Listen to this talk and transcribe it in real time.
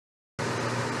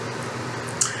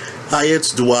Hi,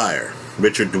 it's Dwyer.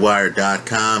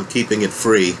 RichardDwyer.com,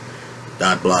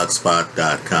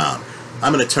 keepingitfree.blogspot.com.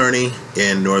 I'm an attorney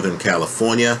in Northern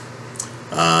California.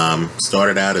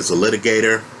 Started out as a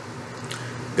litigator.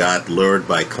 Got lured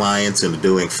by clients into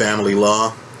doing family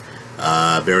law.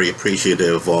 Very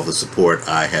appreciative of all the support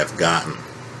I have gotten.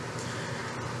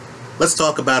 Let's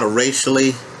talk about a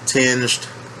racially tinged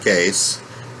case.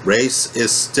 Race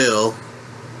is still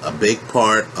a big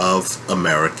part of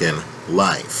American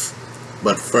life.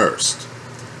 But first,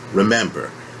 remember,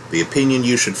 the opinion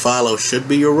you should follow should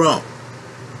be your own.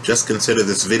 Just consider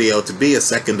this video to be a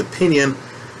second opinion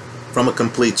from a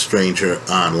complete stranger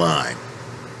online.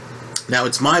 Now,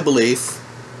 it's my belief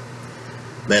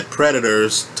that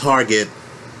predators target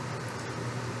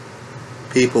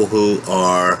people who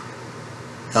are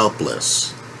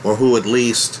helpless, or who at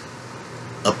least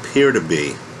appear to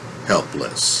be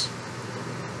helpless.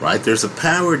 Right? There's a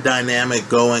power dynamic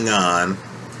going on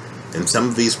in some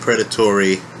of these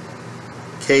predatory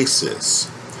cases.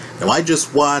 Now, I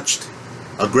just watched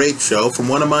a great show from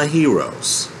one of my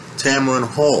heroes, Tamron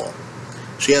Hall.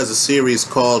 She has a series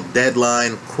called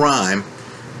Deadline Crime.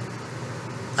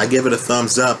 I give it a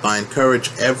thumbs up. I encourage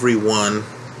everyone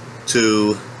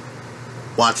to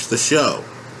watch the show.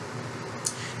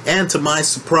 And to my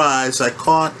surprise, I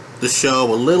caught the show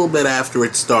a little bit after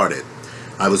it started.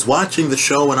 I was watching the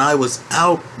show and I was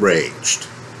outraged.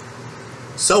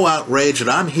 So outraged that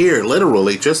I'm here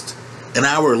literally just an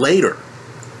hour later,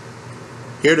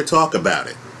 here to talk about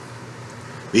it.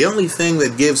 The only thing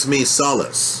that gives me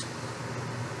solace,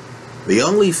 the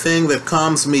only thing that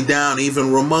calms me down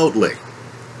even remotely,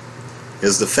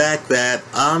 is the fact that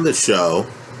on the show,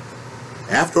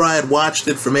 after I had watched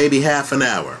it for maybe half an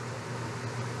hour,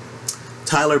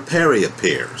 Tyler Perry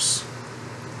appears.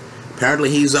 Apparently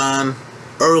he's on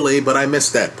early, but I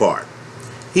missed that part.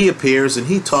 He appears and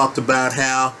he talked about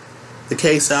how the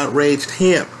case outraged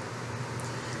him.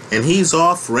 And he's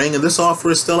offering, and this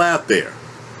offer is still out there,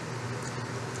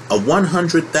 a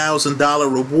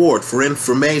 $100,000 reward for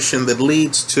information that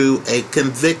leads to a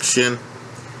conviction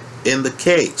in the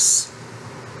case.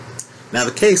 Now,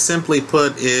 the case, simply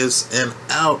put, is an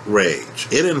outrage.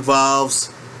 It involves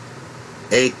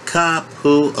a cop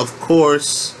who, of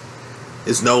course,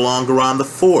 is no longer on the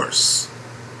force.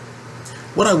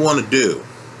 What I want to do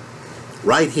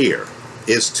right here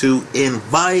is to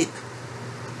invite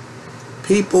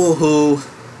people who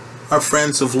are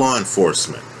friends of law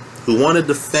enforcement, who want to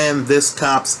defend this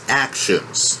cop's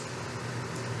actions,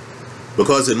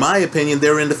 because in my opinion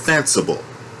they're indefensible.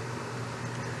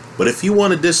 But if you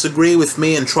want to disagree with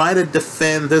me and try to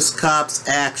defend this cop's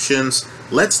actions,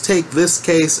 let's take this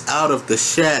case out of the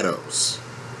shadows.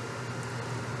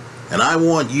 And I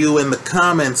want you in the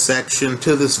comment section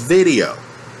to this video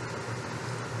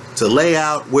to lay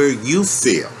out where you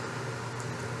feel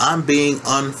I'm being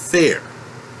unfair.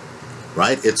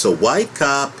 Right? It's a white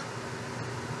cop.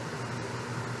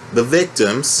 The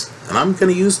victims, and I'm going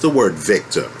to use the word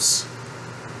victims,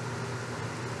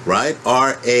 right,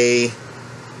 are a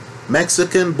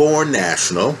Mexican-born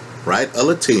national, right, a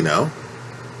Latino,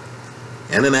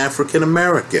 and an African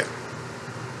American.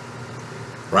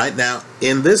 Right? Now,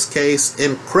 in this case,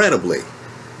 incredibly,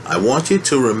 I want you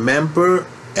to remember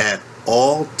at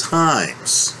all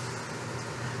times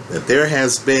that there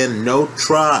has been no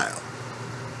trial,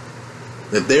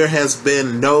 that there has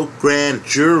been no grand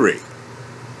jury,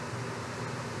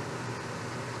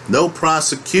 no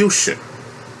prosecution.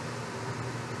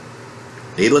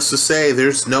 Needless to say,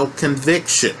 there's no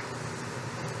conviction.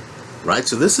 Right?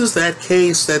 So this is that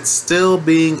case that's still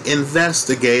being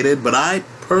investigated, but I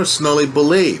personally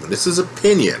believe, and this is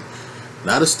opinion,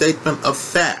 not a statement of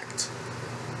fact,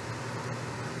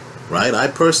 right? I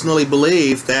personally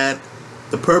believe that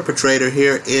the perpetrator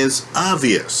here is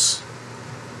obvious.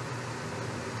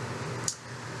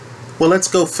 Well, let's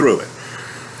go through it,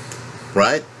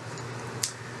 right?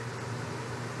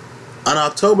 On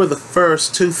October the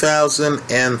 1st,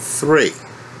 2003,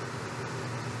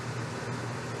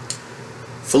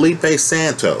 Felipe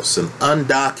Santos, an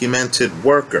undocumented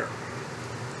worker,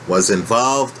 was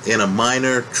involved in a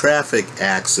minor traffic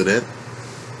accident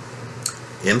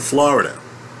in Florida.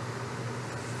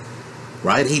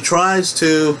 Right? He tries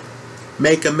to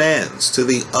make amends to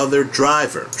the other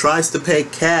driver, tries to pay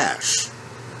cash,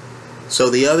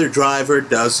 so the other driver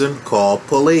doesn't call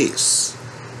police.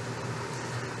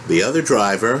 The other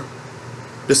driver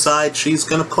decides she's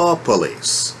going to call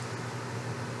police.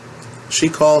 She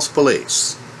calls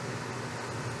police.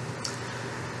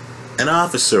 An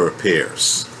officer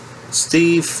appears,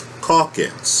 Steve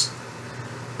Calkins.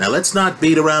 Now, let's not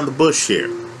beat around the bush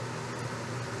here.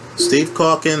 Steve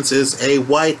Calkins is a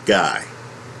white guy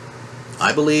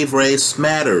I believe race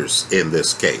matters in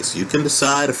this case. You can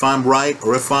decide if I'm right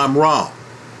or if I'm wrong.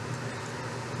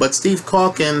 But Steve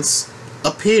Calkins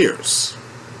appears,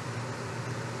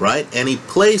 right? And he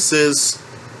places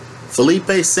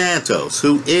Felipe Santos,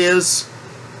 who is,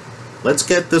 let's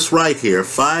get this right here,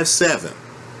 5'7",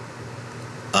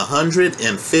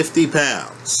 150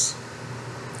 pounds.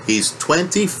 He's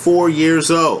 24 years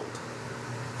old.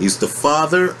 He's the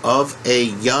father of a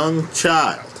young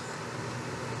child.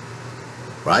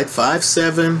 Right?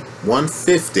 5'7",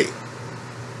 150.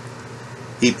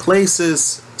 He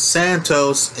places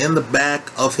Santos in the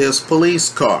back of his police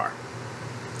car.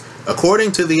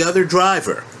 According to the other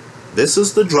driver, this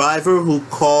is the driver who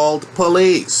called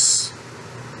police.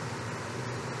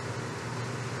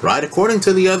 Right? According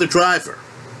to the other driver,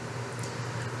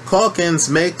 Calkins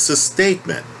makes a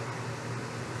statement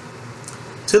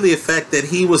to the effect that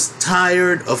he was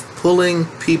tired of pulling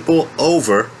people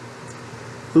over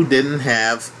who didn't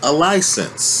have a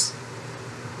license.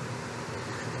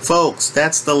 Folks,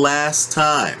 that's the last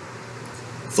time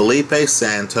Felipe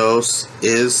Santos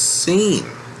is seen.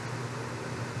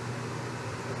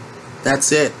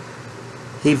 That's it.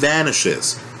 He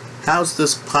vanishes. How's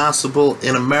this possible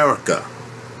in America?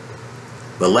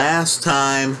 The last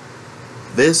time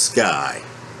this guy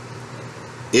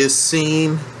is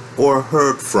seen or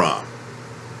heard from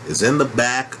is in the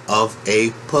back of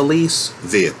a police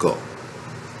vehicle.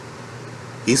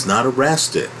 He's not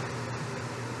arrested.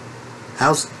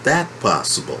 How's that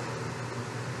possible?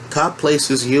 Cop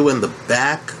places you in the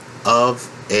back of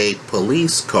a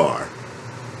police car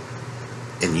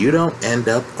and you don't end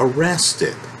up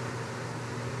arrested.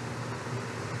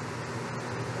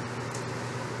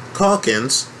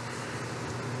 Calkins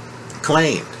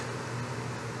claimed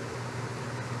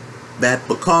that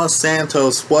because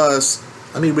Santos was,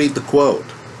 let me read the quote,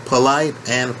 polite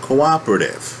and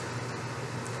cooperative,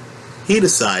 he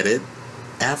decided,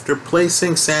 after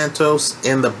placing Santos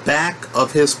in the back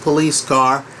of his police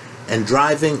car and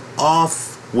driving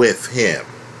off with him,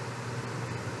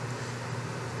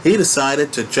 he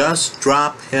decided to just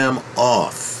drop him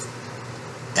off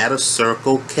at a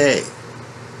Circle K.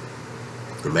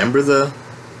 Remember the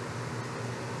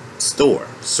store,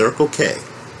 Circle K,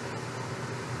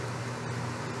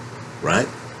 right?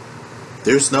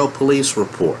 There's no police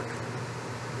report,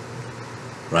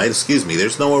 right? Excuse me,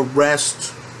 there's no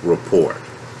arrest report.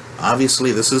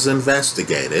 Obviously, this is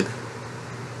investigated,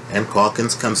 and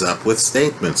Calkins comes up with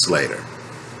statements later.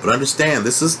 But understand,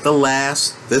 this is the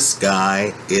last this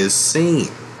guy is seen.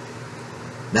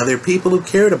 Now, there are people who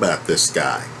cared about this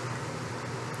guy,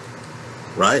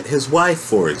 right? His wife,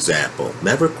 for example,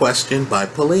 never questioned by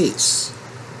police.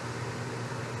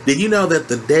 Did you know that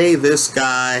the day this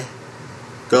guy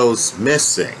goes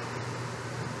missing,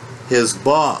 his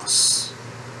boss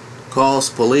calls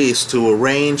police to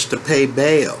arrange to pay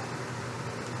bail?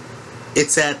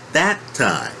 It's at that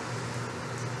time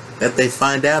that they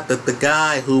find out that the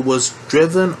guy who was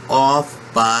driven off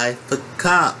by the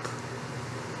cop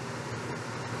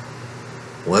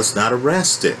was not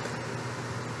arrested.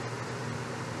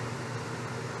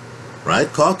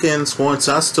 Right? Calkins wants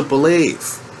us to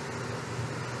believe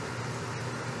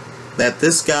that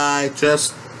this guy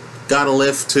just got a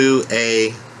lift to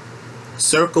a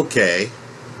Circle K,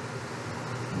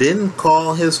 didn't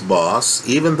call his boss,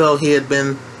 even though he had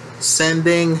been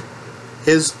sending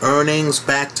his earnings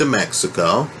back to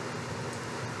Mexico,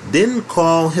 didn't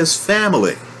call his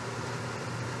family,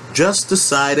 just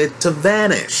decided to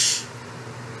vanish.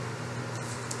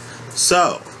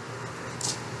 So,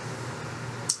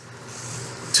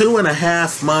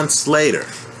 2.5 months later,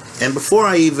 and before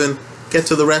I even get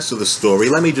to the rest of the story,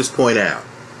 let me just point out,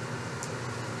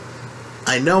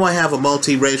 I know I have a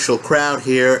multiracial crowd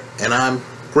here, and I'm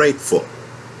grateful.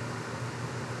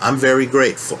 I'm very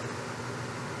grateful.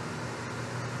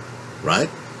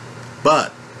 Right?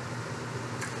 But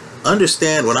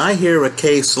understand, when I hear a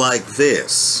case like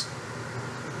this,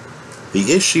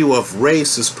 the issue of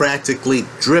race is practically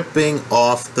dripping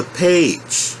off the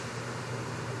page.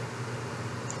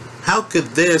 How could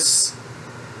this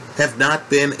have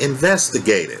not been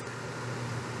investigated?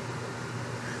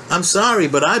 I'm sorry,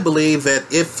 but I believe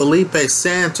that if Felipe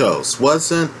Santos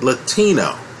wasn't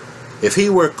Latino, if he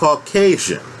were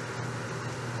Caucasian,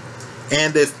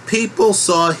 and if people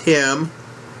saw him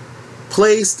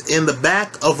placed in the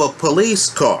back of a police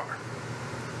car,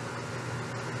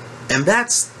 and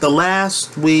that's the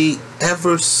last we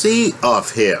ever see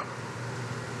of him,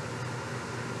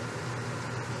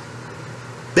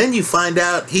 then you find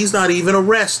out he's not even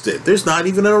arrested. There's not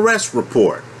even an arrest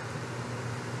report.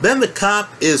 Then the cop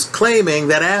is claiming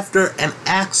that after an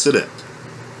accident,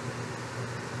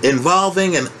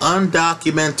 involving an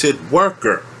undocumented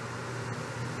worker,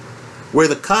 where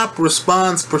the cop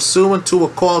responds pursuant to a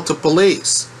call to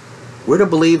police, we're to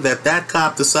believe that that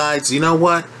cop decides, you know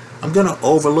what, I'm going to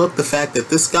overlook the fact that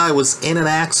this guy was in an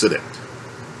accident.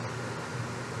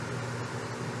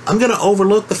 I'm going to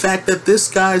overlook the fact that this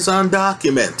guy's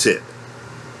undocumented.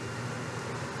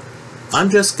 I'm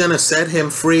just going to set him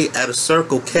free at a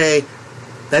Circle K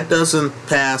that doesn't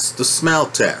pass the smell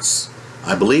test.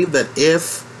 I believe that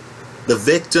if the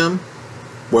victim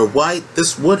were white,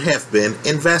 this would have been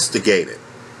investigated.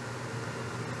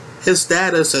 His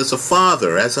status as a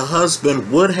father, as a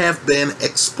husband, would have been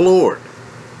explored.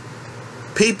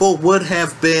 People would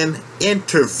have been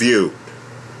interviewed.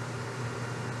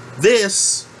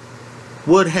 This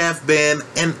would have been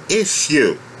an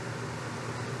issue.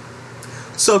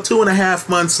 So 2.5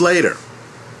 months later,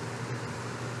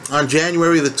 on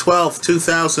January the 12th,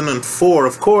 2004,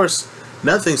 of course,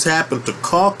 nothing's happened to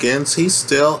Calkins. He's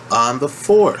still on the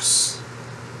force.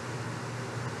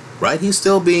 Right? He's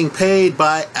still being paid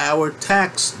by our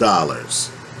tax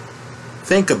dollars.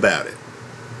 Think about it.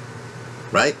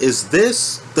 Right? Is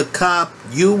this the cop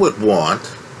you would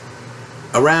want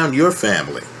around your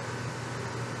family?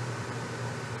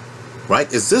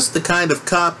 Right? Is this the kind of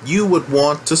cop you would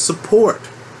want to support?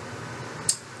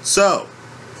 So,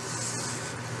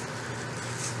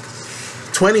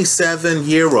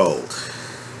 27-year-old,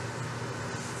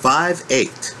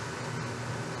 5'8",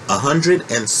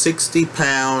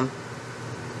 160-pound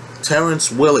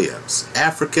Terrance Williams,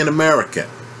 African American,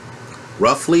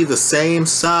 roughly the same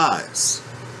size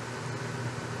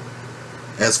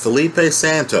as Felipe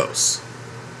Santos,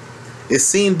 is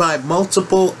seen by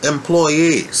multiple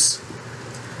employees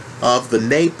of the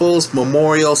Naples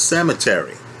Memorial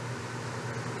Cemetery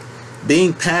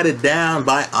being patted down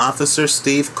by Officer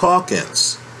Steve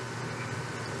Calkins.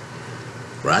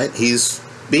 Right? He's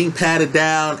being patted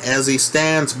down as he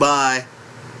stands by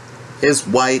his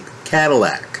white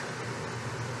Cadillac.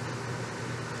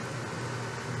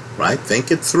 Right? Think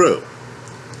it through.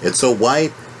 It's a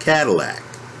white Cadillac.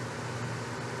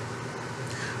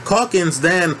 Calkins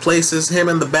then places him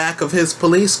in the back of his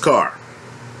police car.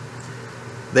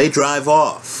 They drive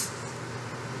off.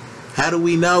 How do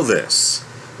we know this?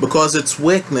 Because it's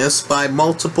witnessed by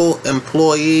multiple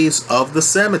employees of the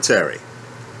cemetery.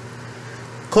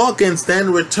 Calkins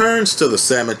then returns to the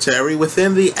cemetery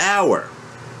within the hour.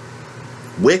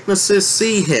 Witnesses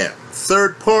see him,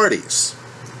 third parties.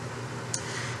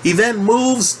 He then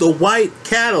moves the white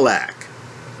Cadillac.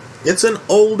 It's an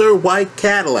older white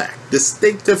Cadillac,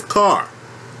 distinctive car,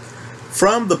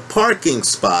 from the parking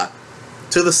spot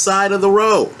to the side of the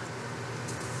road.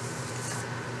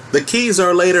 The keys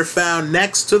are later found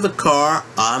next to the car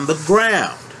on the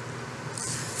ground.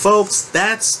 Folks,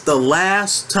 that's the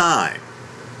last time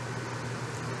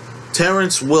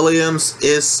Terrance Williams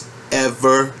is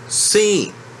ever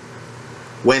seen.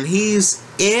 When he's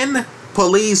in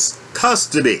police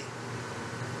custody,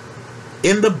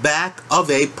 in the back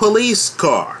of a police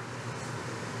car,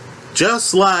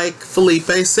 just like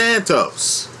Felipe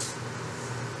Santos.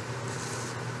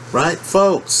 Right,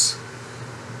 folks?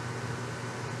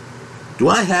 Do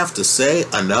I have to say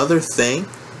another thing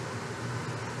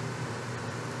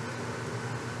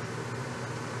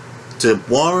to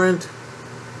warrant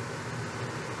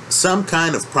some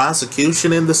kind of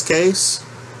prosecution in this case?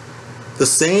 The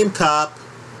same cop,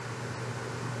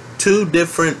 two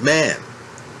different men,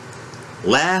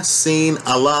 last seen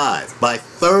alive by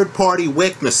third-party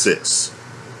witnesses,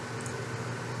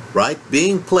 right,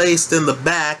 being placed in the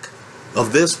back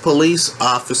of this police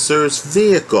officer's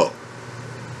vehicle.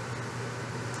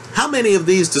 How many of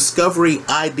these Discovery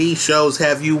ID shows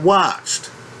have you watched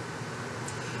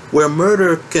where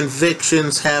murder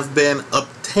convictions have been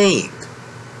obtained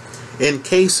in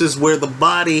cases where the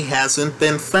body hasn't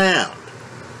been found,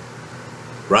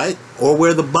 right? Or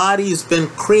where the body's been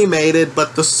cremated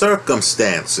but the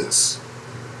circumstances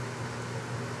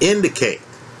indicate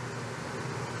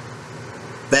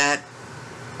that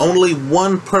only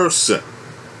one person,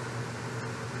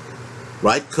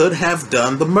 right, could have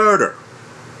done the murder?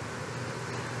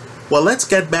 Well, let's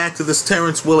get back to this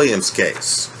Terrance Williams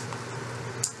case,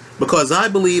 because I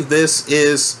believe this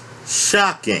is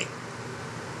shocking.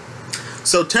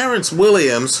 So Terrance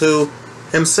Williams, who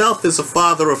himself is a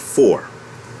father of 4,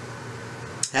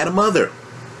 had a mother,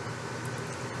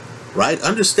 right?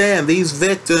 Understand, these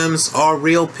victims are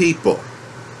real people.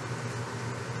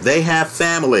 They have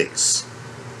families.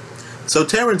 So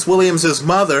Terrance Williams'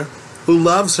 mother, who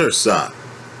loves her son,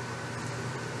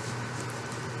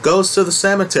 goes to the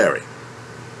cemetery,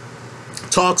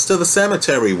 talks to the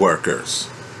cemetery workers,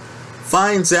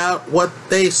 finds out what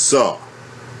they saw.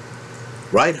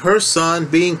 right? Her son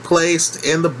being placed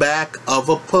in the back of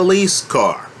a police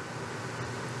car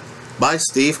by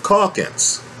Steve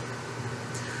Calkins.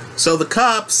 So the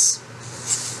cops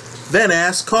then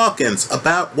asked Calkins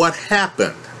about what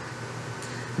happened.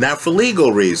 Now, for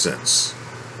legal reasons,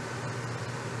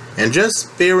 and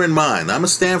just bear in mind, I'm a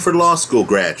Stanford Law School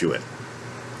graduate.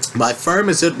 My firm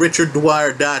is at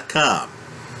DwyerCrime.Blog.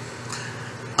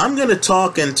 I'm going to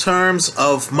talk in terms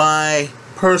of my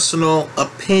personal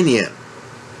opinion.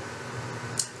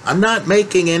 I'm not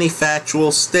making any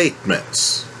factual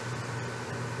statements,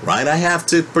 right? I have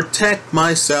to protect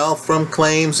myself from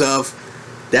claims of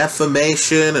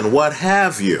defamation and what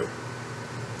have you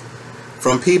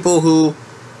from people who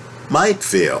might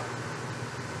feel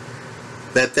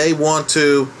that they want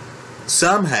to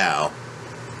somehow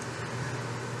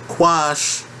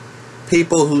quash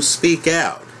people who speak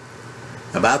out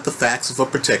about the facts of a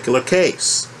particular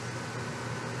case.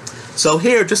 So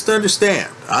here, just understand,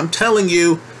 I'm telling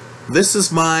you, this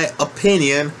is my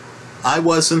opinion. I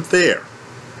wasn't there,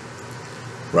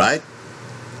 right?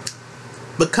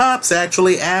 The cops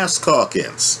actually asked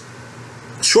Calkins,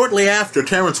 shortly after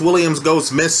Terrance Williams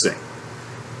goes missing.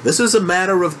 This is a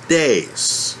matter of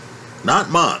days, not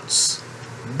months,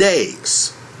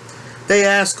 days. They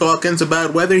asked Calkins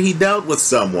about whether he dealt with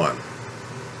someone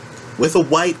with a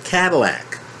white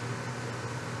Cadillac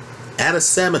at a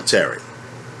cemetery.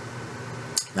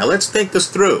 Now let's think this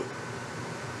through.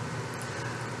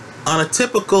 On a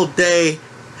typical day,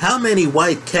 how many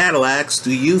white Cadillacs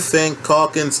do you think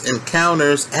Calkins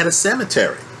encounters at a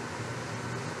cemetery?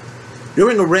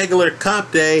 During a regular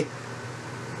cop day,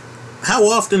 how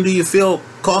often do you feel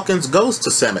Calkins goes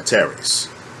to cemeteries?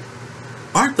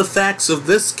 Aren't the facts of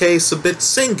this case a bit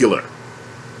singular?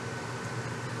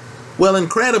 Well,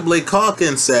 incredibly,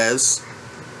 Calkins says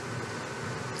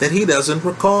that he doesn't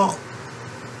recall.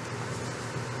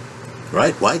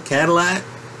 Right? White Cadillac?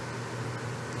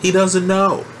 He doesn't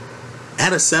know.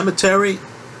 At a cemetery?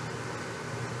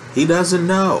 He doesn't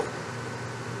know.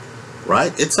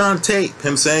 Right? It's on tape.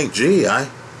 Him saying, gee,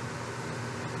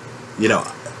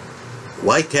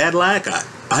 white Cadillac?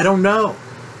 I don't know.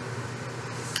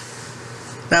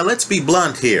 Now, let's be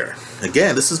blunt here.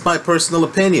 Again, this is my personal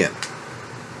opinion.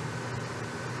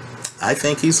 I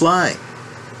think he's lying.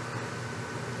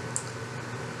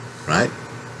 Right?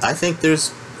 I think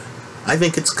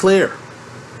it's clear,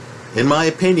 in my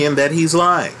opinion, that he's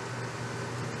lying.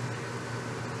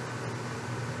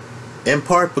 In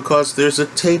part because there's a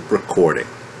tape recording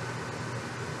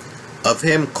of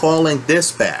him calling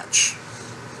dispatch,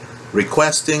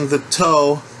 requesting the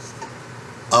tow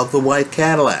of the white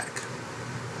Cadillac.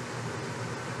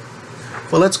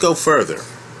 Well, let's go further.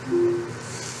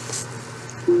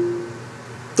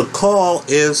 The call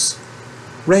is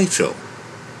racial,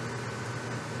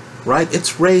 right?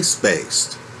 It's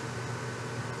race-based.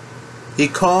 He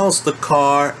calls the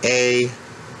car a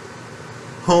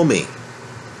homie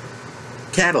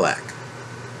Cadillac,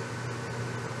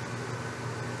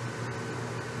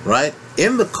 right?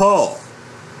 In the call,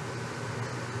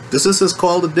 this is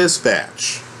called a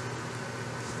dispatch.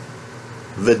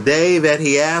 The day that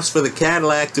he asked for the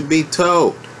Cadillac to be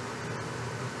towed,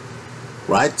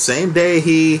 right? Same day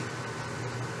he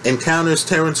encounters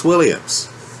Terrance Williams.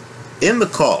 In the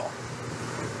call,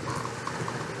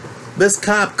 this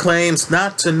cop claims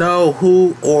not to know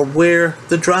who or where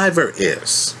the driver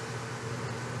is.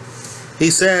 He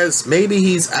says maybe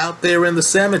he's out there in the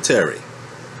cemetery.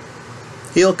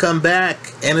 He'll come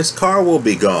back and his car will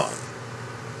be gone.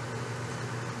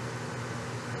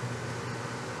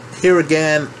 Here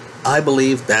again, I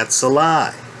believe that's a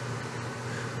lie.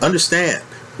 Understand,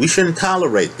 we shouldn't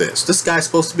tolerate this. This guy's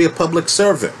supposed to be a public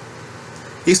servant.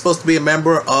 He's supposed to be a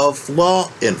member of law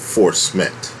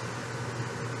enforcement.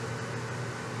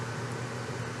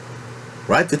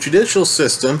 Right? The judicial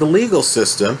system, the legal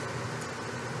system,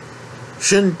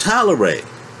 shouldn't tolerate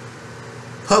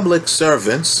public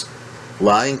servants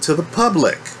lying to the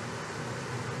public.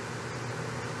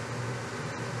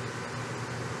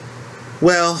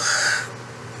 Well,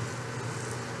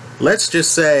 let's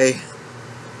just say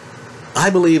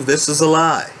I believe this is a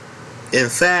lie. In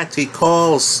fact, he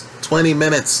calls 20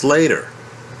 minutes later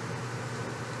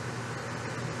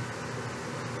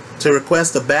to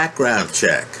request a background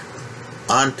check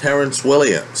on Terrance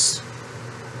Williams.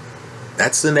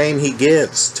 That's the name he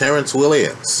gives, Terrance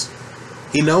Williams.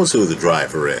 He knows who the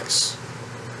driver is.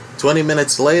 20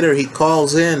 minutes later, he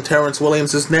calls in Terrance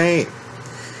Williams' name.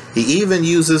 He even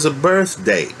uses a birth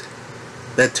date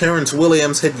that Terrance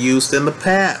Williams had used in the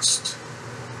past,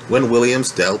 when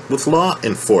Williams dealt with law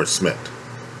enforcement.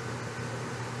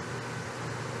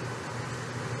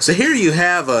 So here you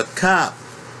have a cop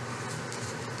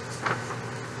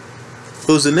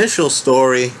whose initial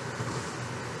story,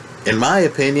 in my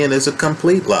opinion, is a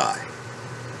complete lie.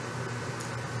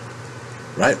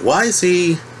 Right? Why is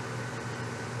he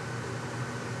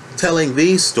telling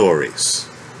these stories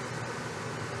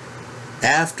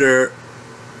after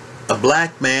a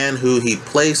black man who he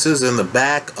places in the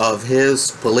back of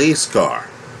his police car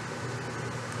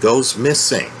goes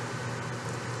missing,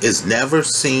 is never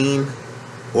seen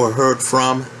or heard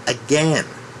from again?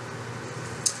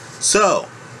 So,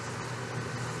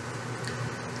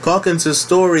 Calkins'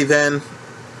 story then,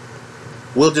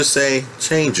 we'll just say,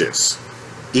 changes,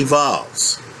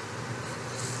 evolves.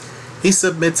 He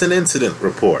submits an incident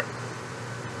report.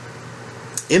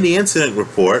 In the incident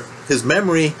report, his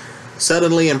memory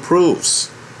suddenly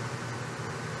improves.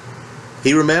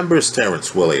 He remembers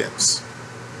Terrance Williams.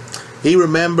 He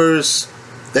remembers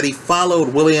that he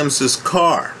followed Williams's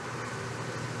car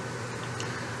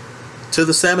to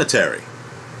the cemetery.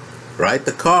 Right?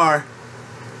 The car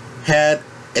had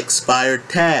expired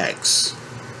tags.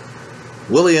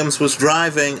 Williams was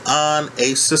driving on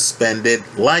a suspended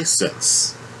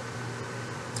license.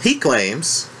 He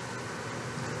claims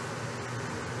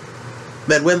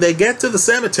that when they get to the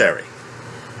cemetery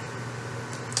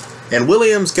and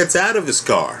Williams gets out of his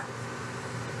car,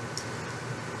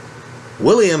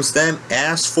 Williams then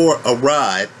asks for a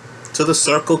ride to the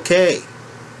Circle K.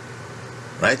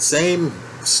 Right? Same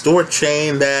store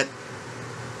chain that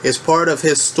is part of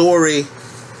his story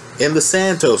in the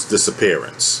Santos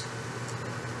disappearance.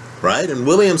 Right? And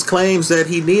Williams claims that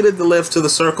he needed the lift to the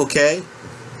Circle K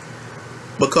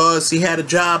because he had a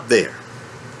job there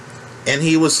and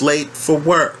he was late for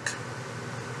work.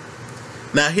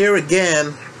 Now here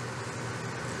again,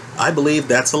 I believe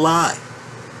that's a lie.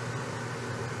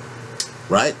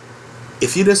 Right?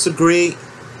 If you disagree,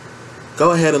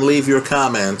 go ahead and leave your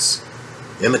comments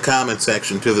in the comment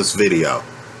section to this video.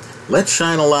 Let's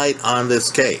shine a light on this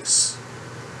case.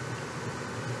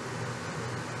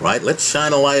 Right? Let's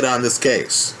shine a light on this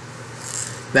case.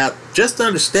 Now, just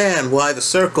understand why the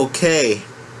Circle K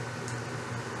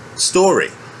story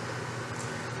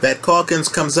that Calkins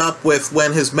comes up with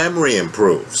when his memory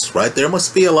improves, right? There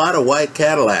must be a lot of white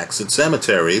Cadillacs at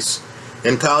cemeteries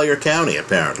in Collier County,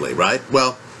 apparently, right?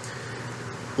 Well,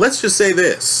 let's just say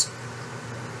this.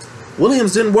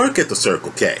 Williams didn't work at the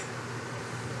Circle K.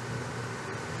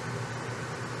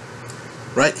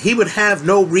 Right? He would have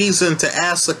no reason to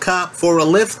ask a cop for a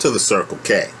lift to the Circle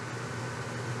K.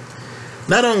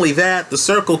 Not only that, the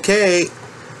Circle K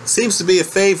seems to be a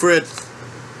favorite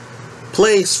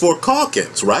place for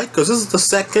Calkins, right? Because this is the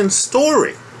second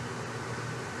story.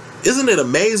 Isn't it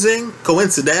amazing,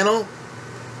 coincidental,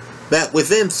 that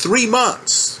within 3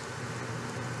 months,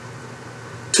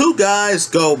 2 guys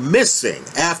go missing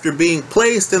after being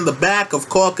placed in the back of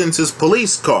Calkins'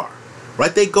 police car?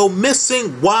 Right? They go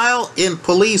missing while in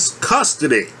police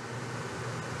custody.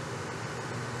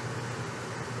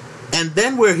 And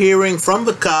then we're hearing from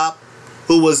the cop,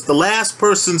 who was the last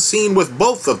person seen with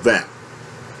both of them,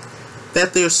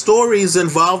 that their stories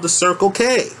involved a Circle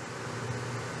K.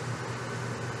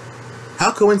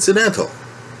 How coincidental.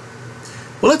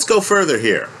 Well, let's go further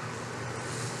here.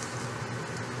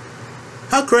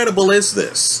 How credible is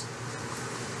this?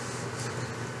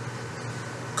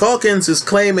 Calkins is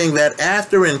claiming that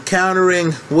after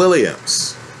encountering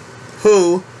Williams,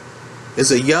 who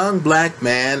is a young black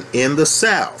man in the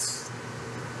South,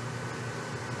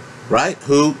 right,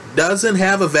 who doesn't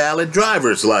have a valid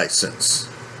driver's license,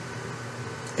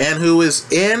 and who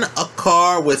is in a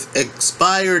car with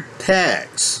expired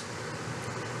tags,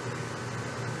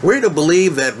 we're to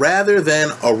believe that rather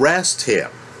than arrest him,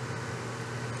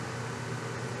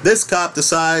 this cop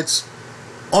decides,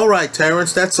 all right,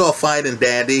 Terrance, that's all fine and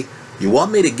dandy. You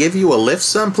want me to give you a lift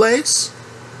someplace?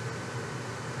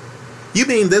 You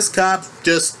mean this cop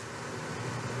just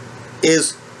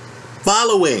is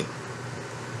following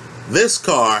this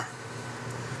car,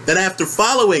 then after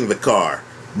following the car,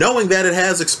 knowing that it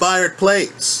has expired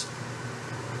plates,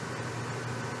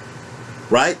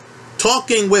 right?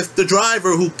 Talking with the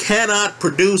driver who cannot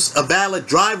produce a valid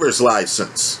driver's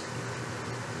license.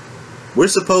 We're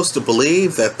supposed to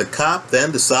believe that the cop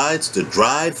then decides to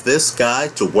drive this guy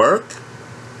to work?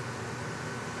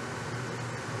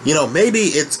 You know, maybe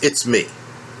it's me,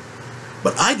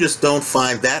 but I just don't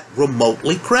find that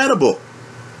remotely credible.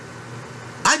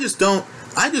 I just don't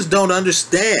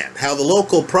understand how the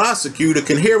local prosecutor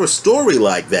can hear a story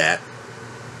like that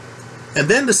and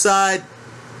then decide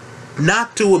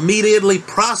not to immediately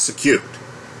prosecute.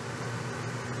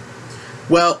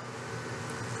 Well,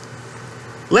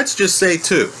 let's just say,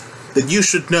 too, that you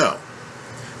should know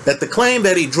that the claim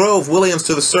that he drove Williams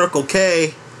to the Circle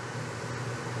K,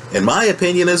 in my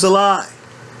opinion, is a lie.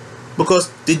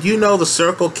 Because did you know the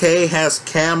Circle K has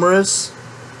cameras?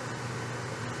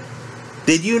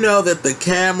 Did you know that the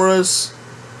cameras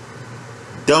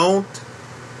don't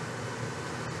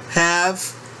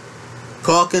have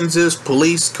Calkins'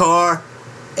 police car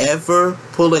ever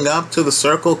pulling up to the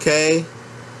Circle K?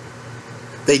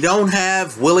 They don't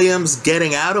have Williams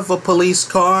getting out of a police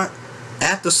car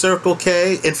at the Circle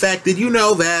K. In fact, did you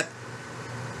know that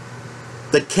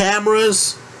the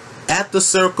cameras at the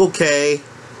Circle K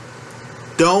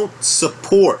don't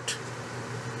support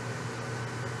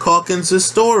Calkins'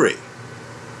 story?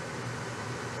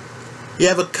 You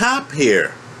have a cop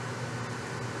here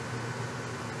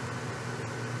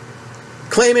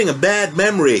claiming a bad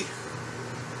memory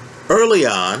early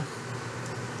on,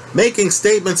 making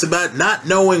statements about not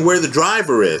knowing where the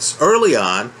driver is early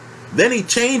on. Then he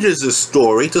changes his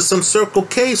story to some Circle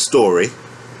K story,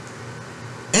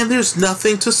 and there's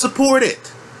nothing to support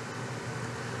it.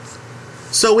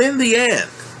 So in the end,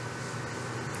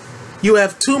 you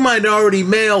have two minority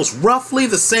males roughly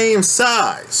the same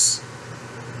size.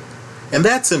 And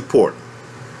that's important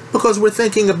because we're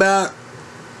thinking about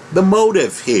the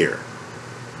motive here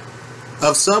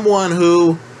of someone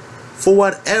who, for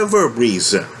whatever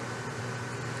reason,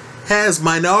 has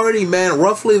minority men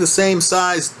roughly the same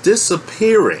size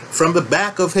disappearing from the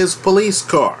back of his police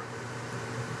car.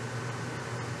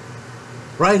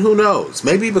 Right? Who knows?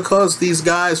 Maybe because these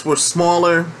guys were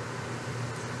smaller.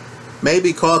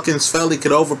 Maybe Calkins felt he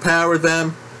could overpower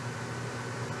them.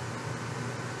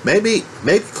 Maybe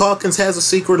Calkins has a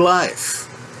secret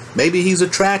life. Maybe he's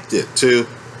attracted to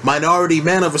minority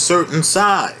men of a certain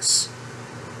size.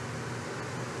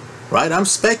 Right? I'm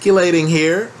speculating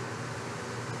here.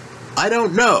 I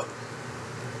don't know.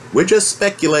 We're just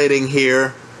speculating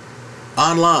here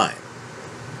online.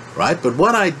 Right? But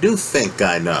what I do think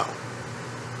I know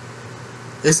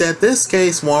is that this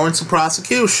case warrants a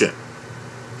prosecution.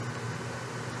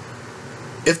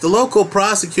 If the local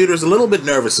prosecutor is a little bit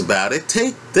nervous about it,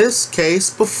 take this case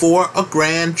before a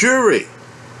grand jury.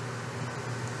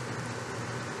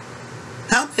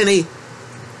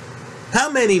 How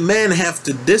many men have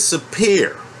to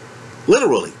disappear,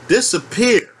 literally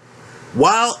disappear,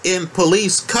 while in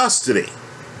police custody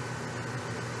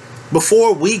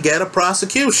before we get a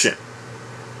prosecution?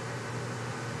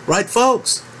 Right,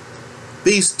 folks?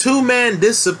 These two men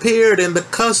disappeared in the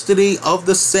custody of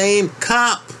the same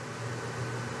cop.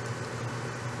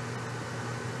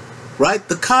 Right?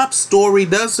 The cop's story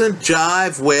doesn't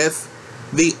jive with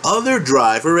the other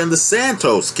driver in the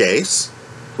Santos case,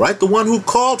 right? The one who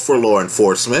called for law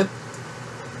enforcement.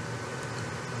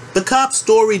 The cop's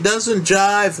story doesn't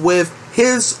jive with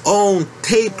his own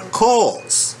taped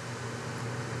calls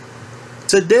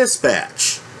to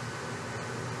dispatch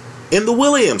in the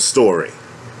Williams story.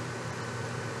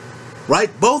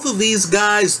 Right? Both of these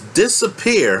guys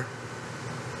disappear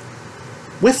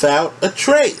without a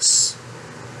trace.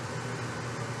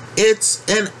 It's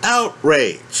an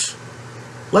outrage.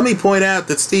 Let me point out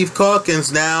that Steve Calkins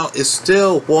now is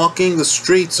still walking the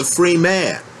streets a free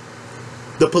man.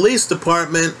 The police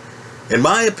department, in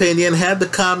my opinion, had the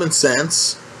common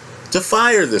sense to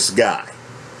fire this guy.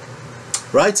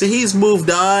 Right? So he's moved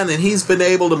on and he's been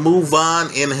able to move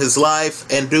on in his life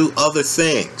and do other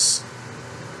things.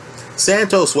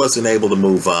 Santos wasn't able to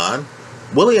move on.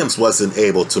 Williams wasn't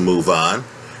able to move on.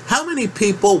 How many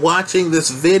people watching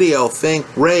this video think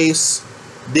race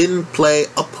didn't play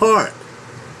a part?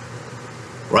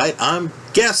 Right? I'm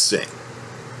guessing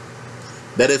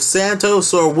that if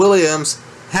Santos or Williams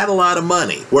had a lot of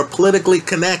money, were politically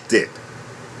connected,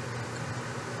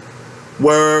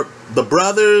 were the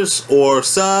brothers or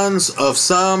sons of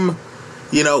some,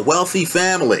 wealthy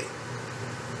family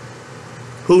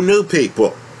who knew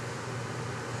people,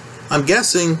 I'm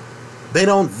guessing they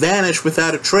don't vanish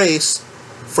without a trace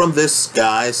from this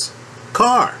guy's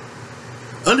car.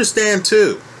 Understand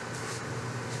too,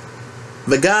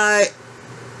 the guy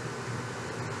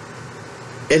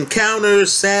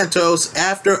encounters Santos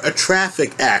after a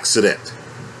traffic accident.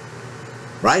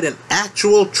 Right? An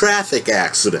actual traffic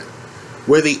accident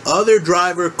where the other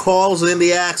driver calls in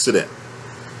the accident.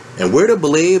 And we're to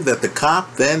believe that the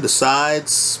cop then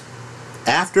decides,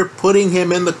 after putting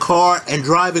him in the car and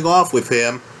driving off with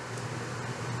him,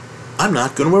 I'm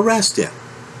not going to arrest him.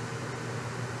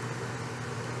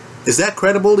 Is that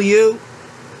credible to you?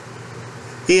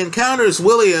 He encounters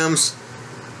Williams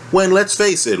when, let's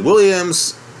face it,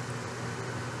 Williams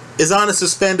is on a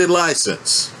suspended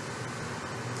license.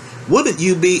 Wouldn't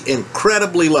you be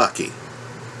incredibly lucky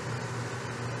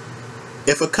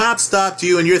if a cop stopped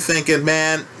you and you're thinking,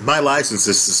 man, my license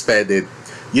is suspended.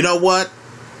 You know what?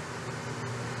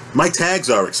 My tags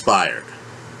are expired.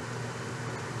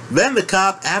 Then the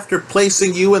cop, after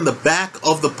placing you in the back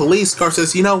of the police car,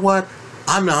 says, you know what?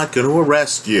 I'm not going to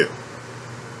arrest you.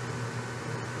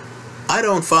 I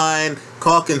don't find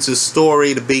Calkins'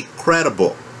 story to be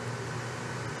credible.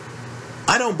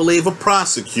 I don't believe a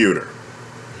prosecutor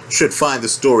should find the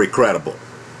story credible.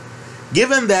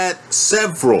 Given that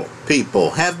several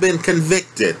people have been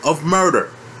convicted of murder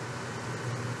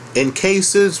in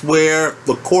cases where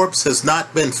the corpse has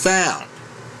not been found,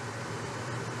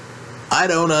 I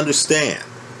don't understand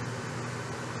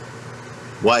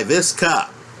why this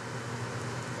cop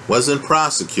wasn't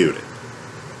prosecuted.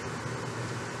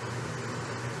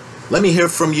 Let me hear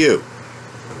from you.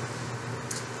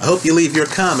 I hope you leave your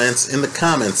comments in the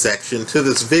comment section to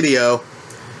this video,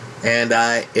 and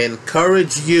I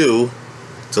encourage you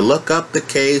to look up the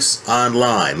case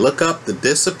online. Look up the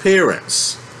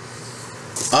disappearance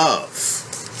of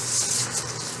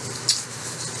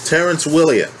Terrance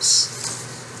Williams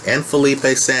and Felipe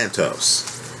Santos.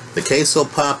 The case will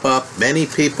pop up. Many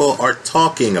people are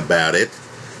talking about it.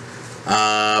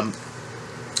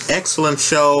 Excellent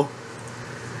show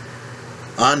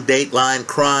on Dateline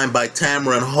Crime by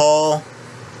Tamron Hall.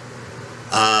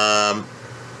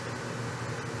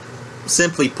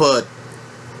 Simply put,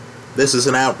 this is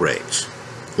an outrage.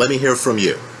 Let me hear from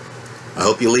you. I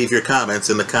hope you leave your comments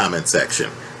in the comment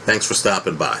section. Thanks for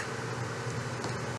stopping by.